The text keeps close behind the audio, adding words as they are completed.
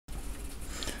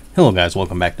Hello guys,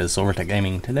 welcome back to Silvertech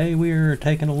Gaming. Today we're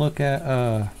taking a look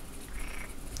at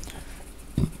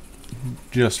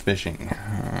just fishing.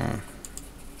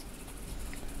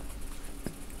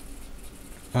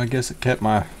 I guess it kept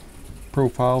my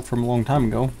profile from a long time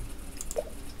ago.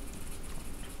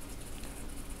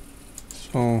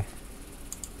 So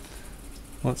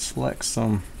let's select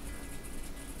some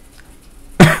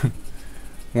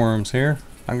worms here.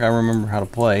 I gotta remember how to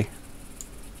play.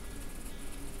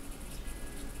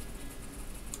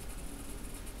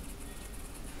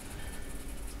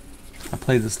 I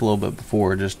played this a little bit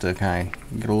before just to kind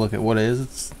of get a look at what it is.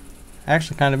 It's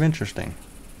actually kind of interesting.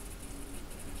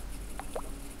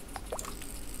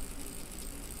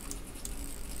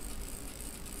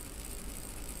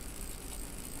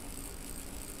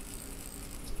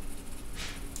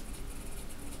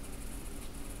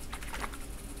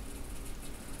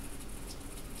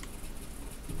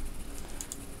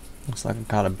 Looks like I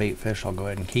caught a bait fish. I'll go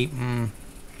ahead and keep him.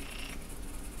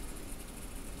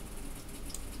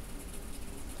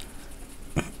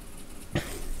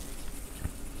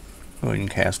 Go ahead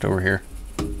and cast over here.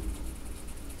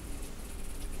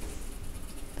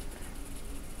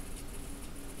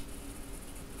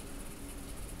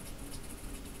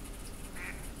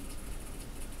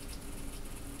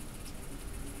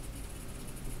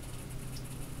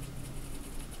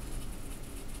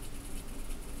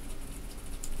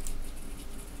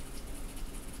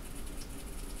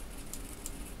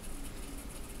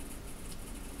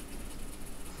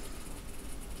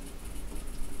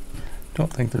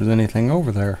 Don't think there's anything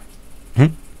over there.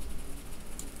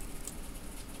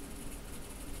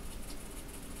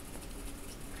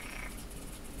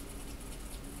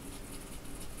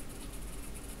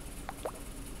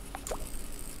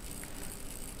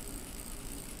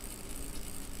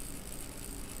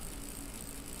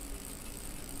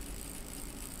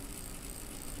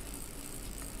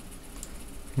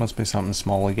 Must be something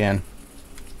small again.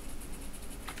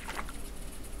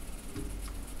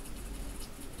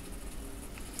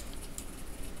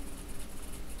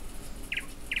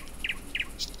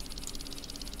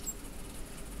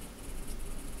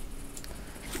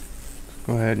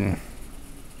 Go ahead and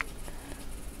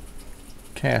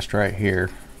cast right here.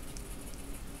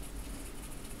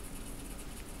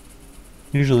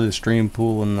 Usually the stream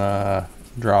pool and the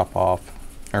drop off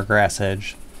or grass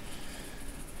edge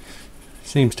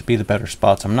seems to be the better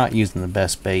spots. I'm not using the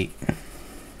best bait.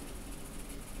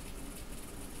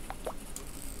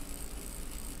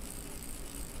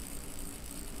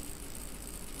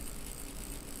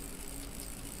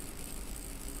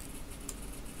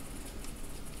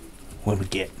 What do we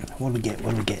get? What do we get?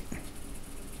 What do we get?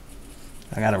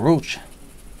 I got a roach.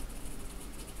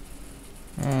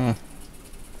 Let's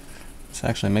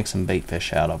actually make some bait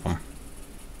fish out of them.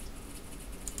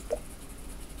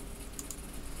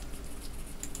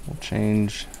 We'll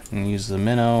change and use the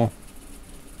minnow.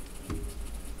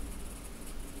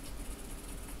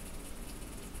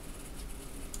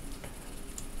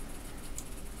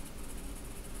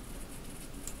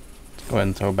 Let's go ahead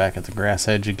and throw back at the grass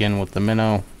edge again with the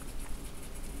minnow.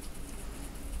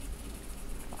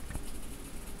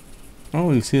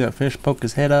 Oh, you see that fish poke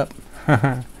his head up?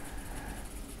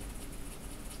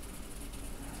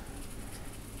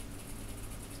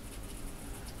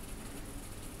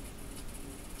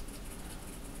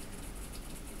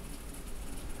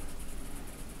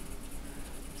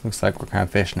 Looks like we're kind of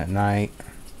fishing at night.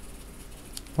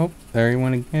 Oh, there he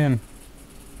went again.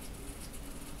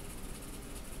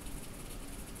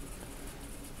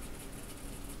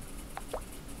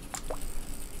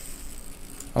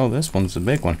 Oh, this one's a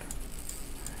big one.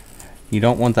 You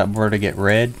don't want that burr to get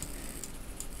red.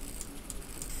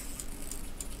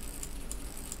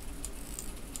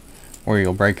 Or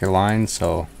you'll break your line,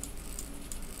 so.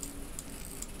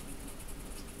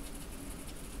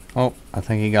 Oh, I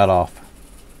think he got off.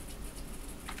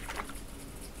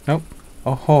 Nope.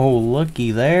 Oh,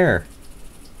 looky there.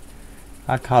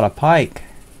 I caught a pike.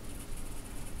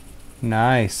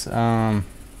 Nice.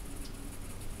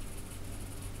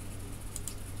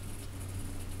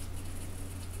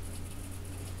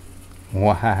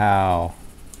 Wow.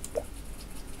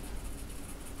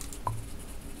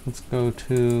 Let's go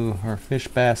to our fish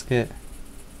basket.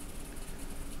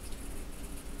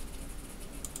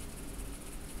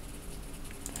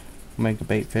 Make a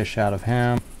bait fish out of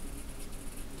him.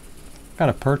 Got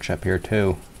a perch up here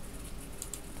too.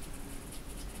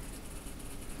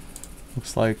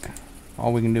 Looks like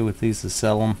all we can do with these is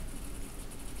sell them.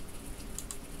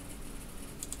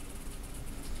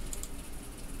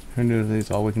 We can do with these,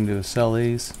 all we can do is sell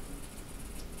these.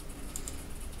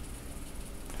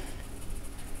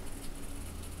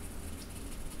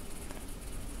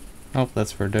 Oh,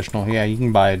 that's for additional. Yeah, you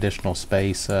can buy additional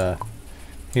space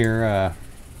here.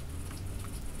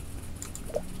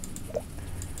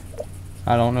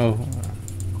 I don't know.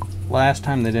 Last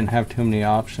time they didn't have too many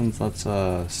options. Let's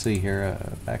see here.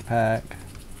 Backpack.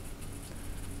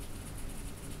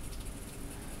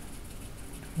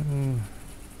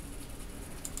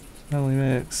 Smelly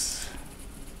mix.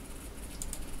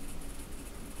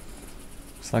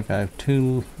 Looks like I have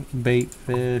 2 bait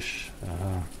fish.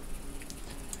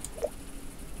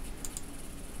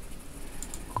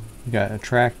 You got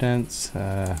attractants,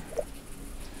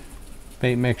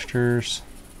 bait mixtures.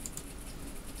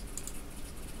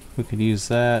 We could use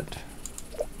that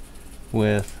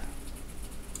with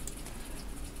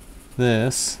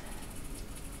this.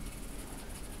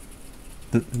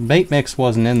 The bait mix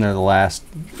wasn't in there the last.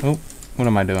 Oh, what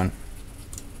am I doing?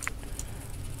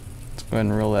 Let's go ahead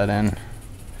and reel that in.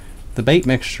 The bait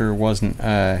mixture wasn't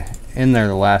in there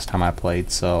the last time I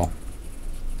played, so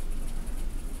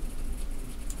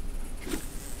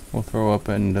we'll throw up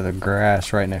into the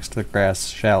grass right next to the grass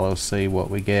shallow, see what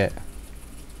we get.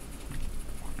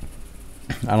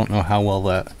 I don't know how well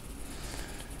that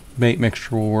bait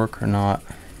mixture will work or not.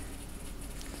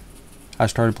 I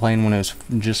started playing when it was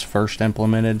just first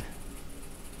implemented.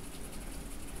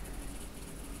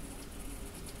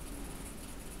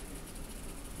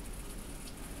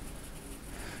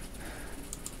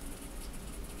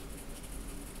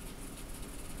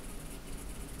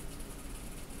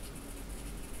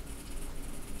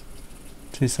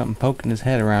 See something poking his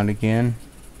head around again.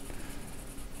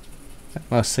 That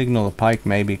must signal the pike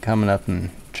may be coming up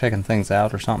and checking things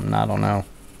out or something. I don't know.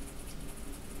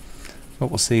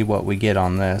 But we'll see what we get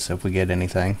on this, if we get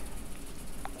anything.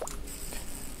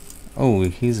 Oh,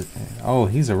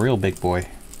 he's a real big boy.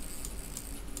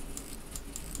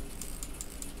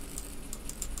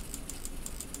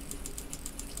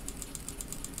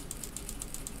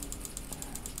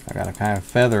 I gotta kind of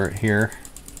feather it here.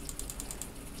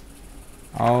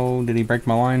 Oh, did he break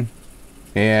my line?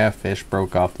 Yeah, fish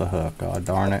broke off the hook. Oh,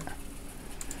 darn it.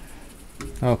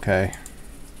 Okay.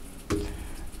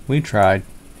 We tried.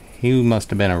 He must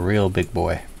have been a real big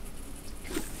boy.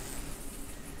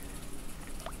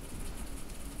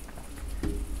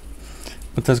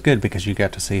 But that's good because you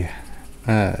got to see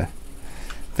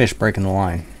fish breaking the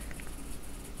line.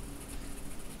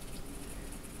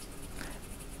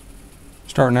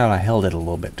 Starting out, I held it a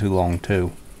little bit too long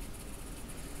too.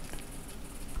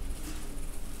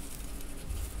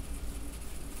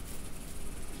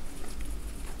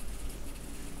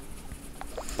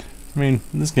 I mean,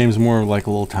 this game's more like a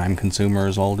little time consumer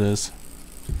is all it is.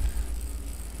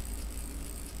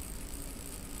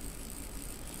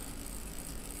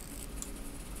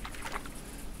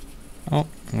 Oh,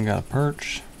 we got a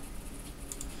perch.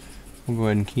 We'll go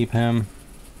ahead and keep him.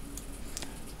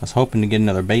 I was hoping to get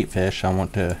another bait fish. I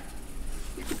want to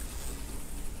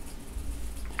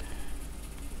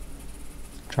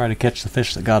try to catch the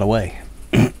fish that got away.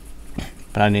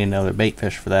 But I need another bait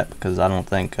fish for that because I don't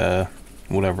think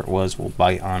whatever it was will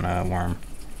bite on a worm.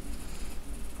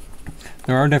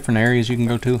 There are different areas you can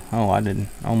go to. Oh, I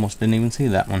almost didn't even see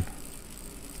that one.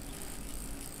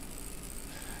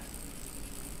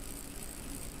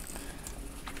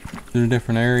 There are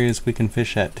different areas we can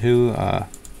fish at too.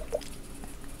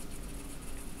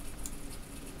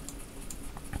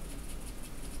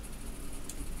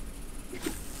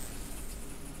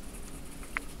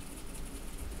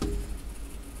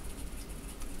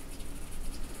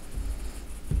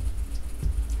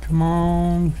 Come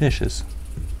on, fishes.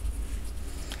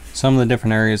 Some of the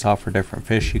different areas offer different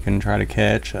fish you can try to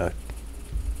catch.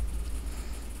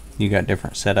 You got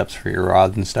different setups for your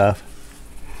rods and stuff.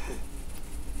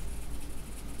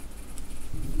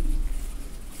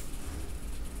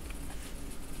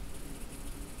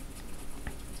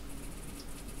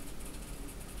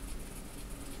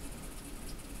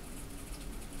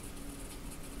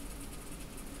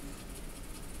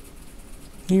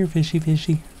 Here, fishy,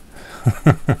 fishy.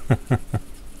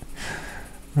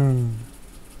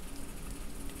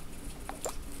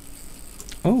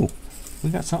 Oh, we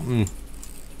got something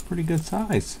pretty good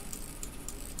size.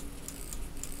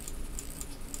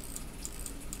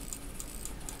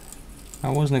 I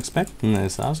wasn't expecting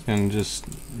this. I was going to just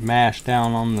mash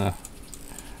down on the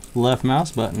left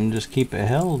mouse button and just keep it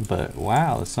held, but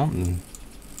wow, it's something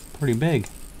pretty big.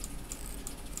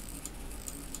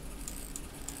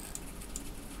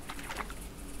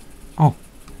 Oh,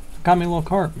 got me a little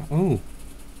carp. Ooh.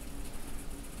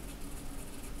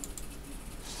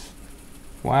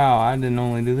 Wow, I didn't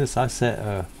only do this. I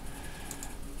set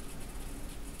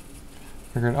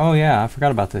figured, oh yeah, I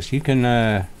forgot about this. You can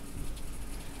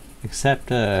accept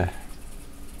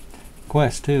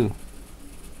Quest 2.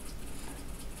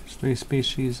 There's 3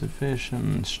 species of fish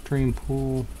in stream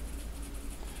pool.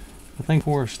 I think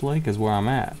Forest Lake is where I'm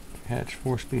at. Catch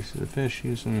 4 species of fish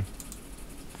using...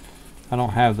 I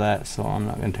don't have that, so I'm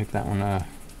not going to take that one.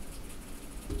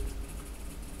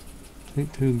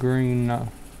 Take 2 green.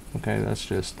 No. Okay, that's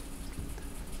just...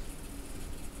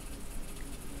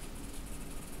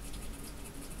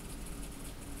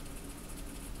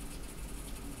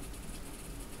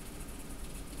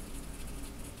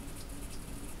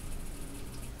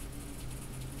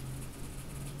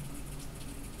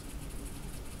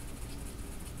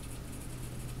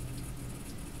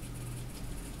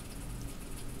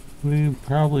 We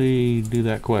probably do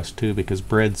that quest too because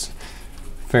bread's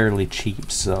fairly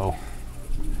cheap, so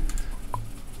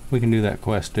we can do that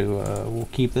quest too. We'll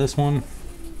keep this one.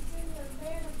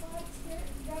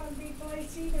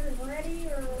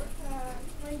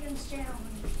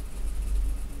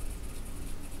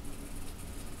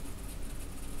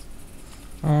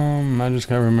 I just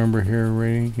gotta remember here,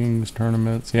 rankings,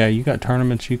 tournaments. Yeah, you got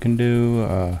tournaments you can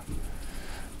do,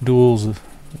 duels,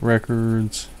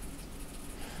 records.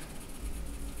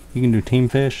 You can do team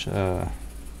fish.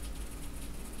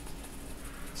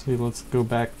 See, let's go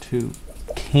back to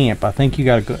camp. I think you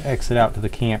gotta go exit out to the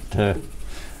camp to,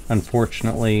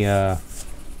 unfortunately, yeah,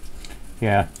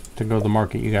 to go to the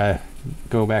market you gotta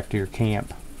go back to your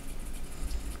camp.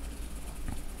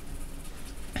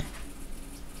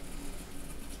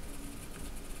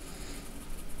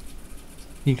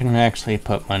 You can actually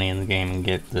put money in the game and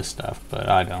get this stuff, but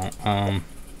I don't.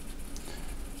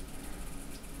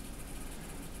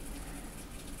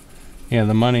 Yeah,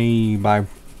 the money, you buy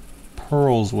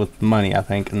pearls with money, I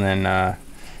think, and then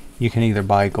you can either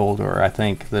buy gold, or I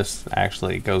think this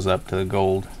actually goes up to the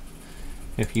gold.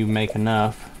 If you make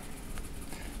enough,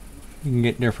 you can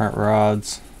get different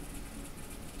rods.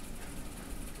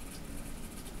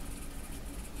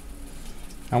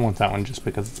 I want that one just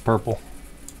because it's purple.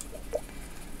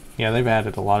 Yeah, they've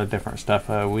added a lot of different stuff.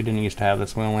 We didn't used to have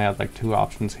this. We only had like 2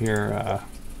 options here.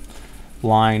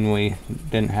 Line, we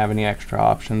didn't have any extra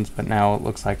options, but now it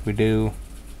looks like we do.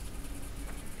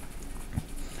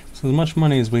 So as much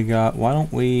money as we got, why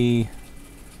don't we...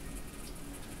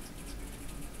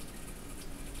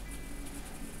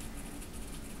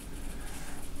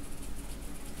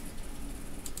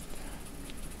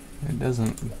 It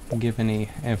doesn't give any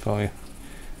info.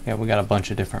 Yeah, we got a bunch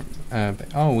of different...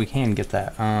 oh, we can get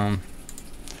that.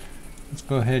 Let's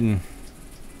go ahead and...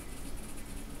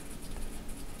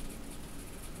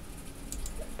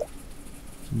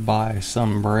 buy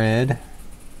some bread.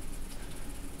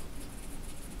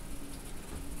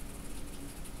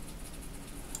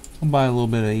 I'll buy a little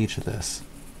bit of each of this.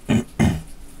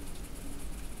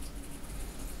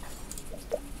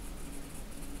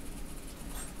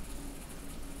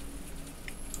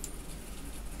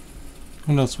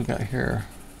 What else we got here?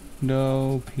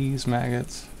 Dough, peas,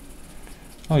 maggots.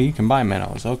 Oh, you can buy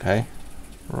minnows. Okay.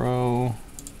 Roe.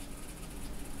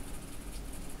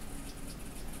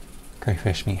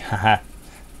 Crayfish me. Haha.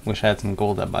 Wish I had some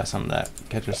gold. I'd buy some of that.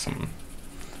 Catch us some.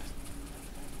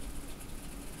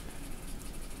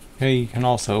 Okay, you can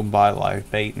also buy live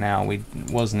bait now. We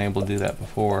wasn't able to do that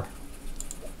before.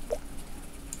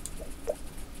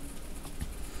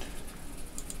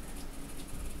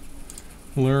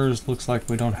 Lures looks like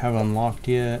we don't have unlocked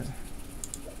yet.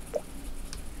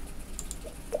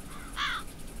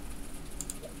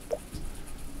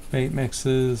 Bait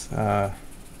mixes,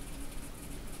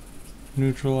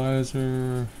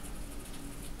 neutralizer.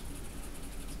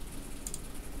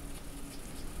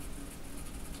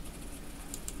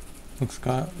 Looks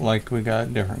like we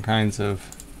got different kinds of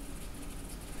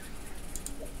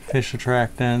fish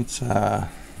attractants,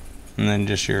 and then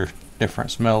just your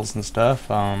different smells and stuff.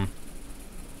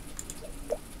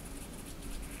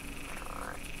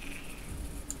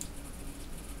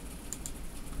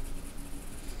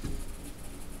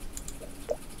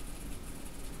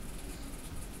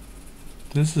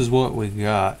 This is what we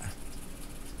got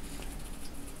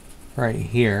right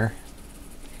here.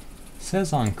 It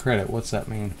says on credit. What's that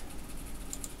mean?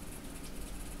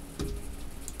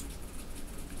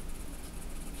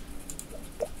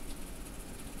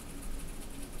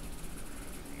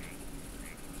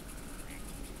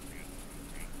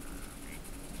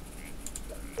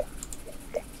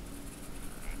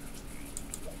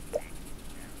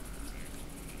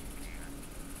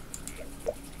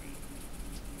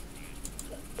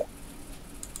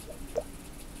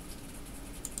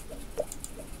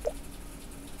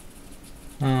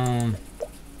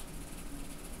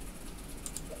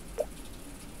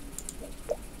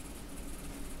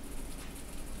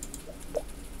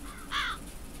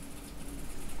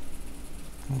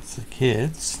 That's the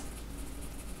kids.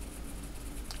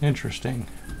 Interesting.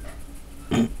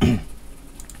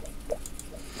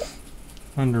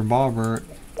 Under bobber.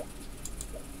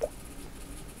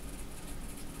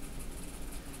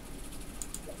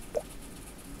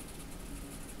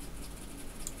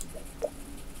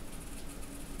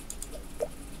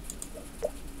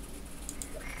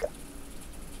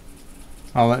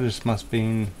 Oh, that just must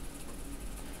be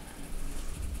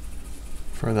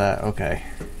for that. Okay.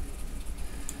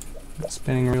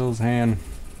 Spinning reels and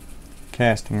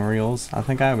casting reels. I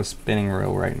think I have a spinning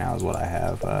reel right now is what I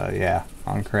have. Yeah,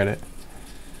 on credit.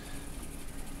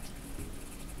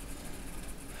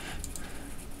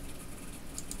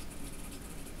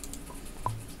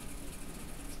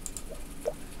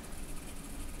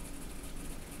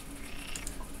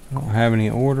 I don't have any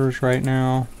orders right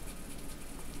now.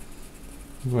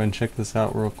 Go ahead and check this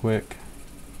out real quick.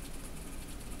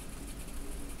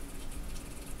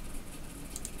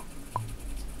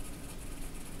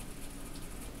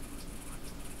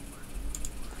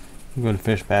 Go to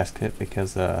Fish Basket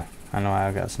because I know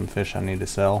I've got some fish I need to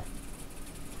sell.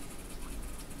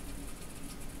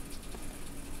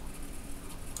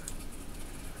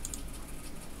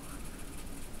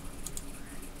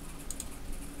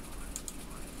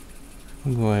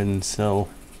 I'll go ahead and sell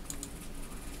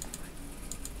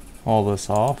all this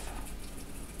off.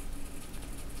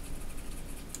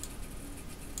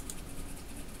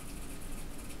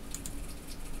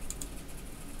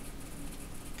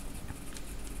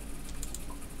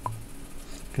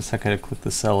 Guess I could have clicked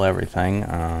the sell everything.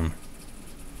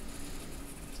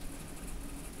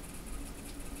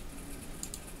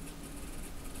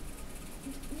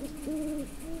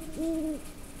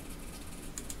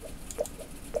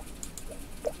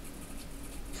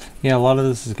 Yeah, a lot of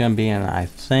this is going to be in, I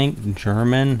think,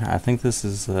 German. I think this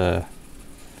is a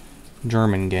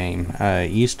German game. It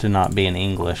used to not be in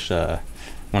English when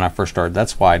I first started.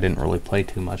 That's why I didn't really play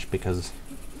too much, because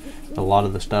a lot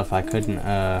of the stuff I couldn't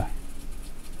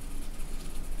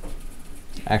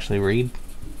actually read.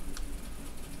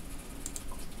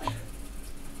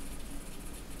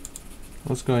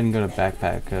 Let's go ahead and go to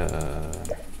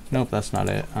backpack. Nope, that's not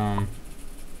it.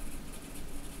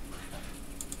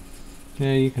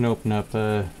 Yeah, you can open up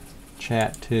a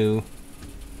chat too.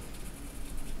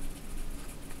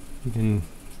 You can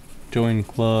join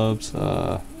clubs.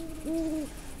 Oh,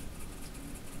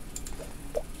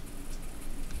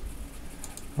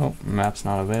 map's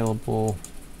not available.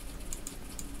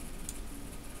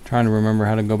 Trying to remember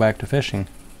how to go back to fishing.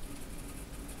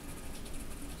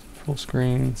 Full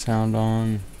screen, sound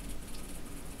on.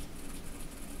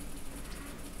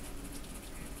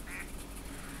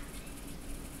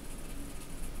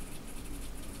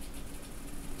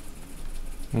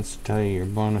 Let's tell you your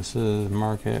bonuses,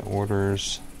 market,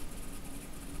 orders.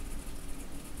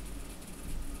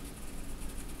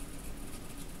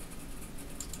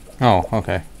 Oh,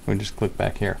 okay. We just click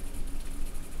back here.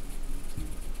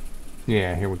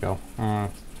 Yeah, here we go.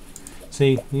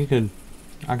 See,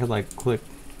 I could like click,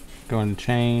 go and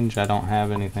change. I don't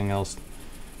have anything else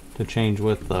to change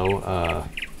with though.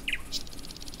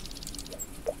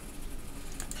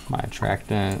 My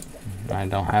attractant, I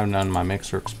don't have none. My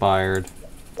mixer expired.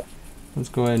 Let's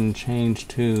go ahead and change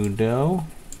to dough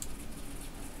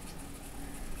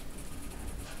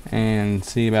and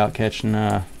see about catching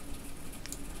I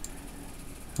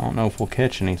don't know if we'll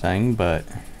catch anything, but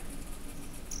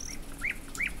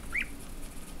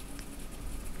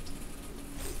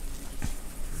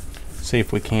see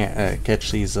if we can't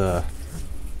catch these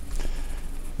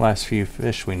last few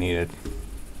fish we needed.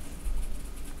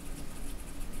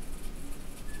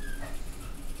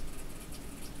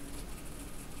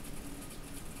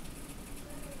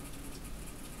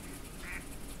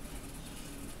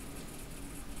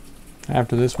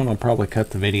 After this one, I'll probably cut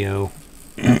the video.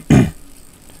 At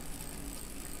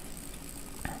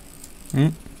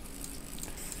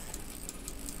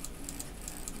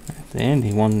the end,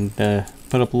 he wanted to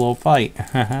put up a little fight.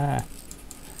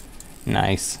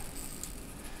 Nice.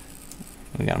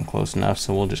 We got him close enough,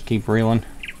 so we'll just keep reeling.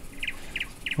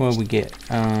 What do we get?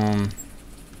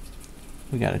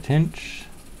 We got a tench.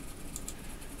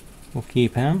 We'll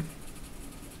keep him.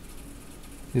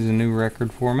 He's a new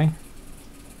record for me.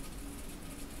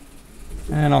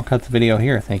 And I'll cut the video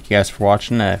here. Thank you guys for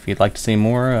watching. If you'd like to see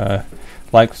more,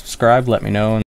 like, subscribe, let me know.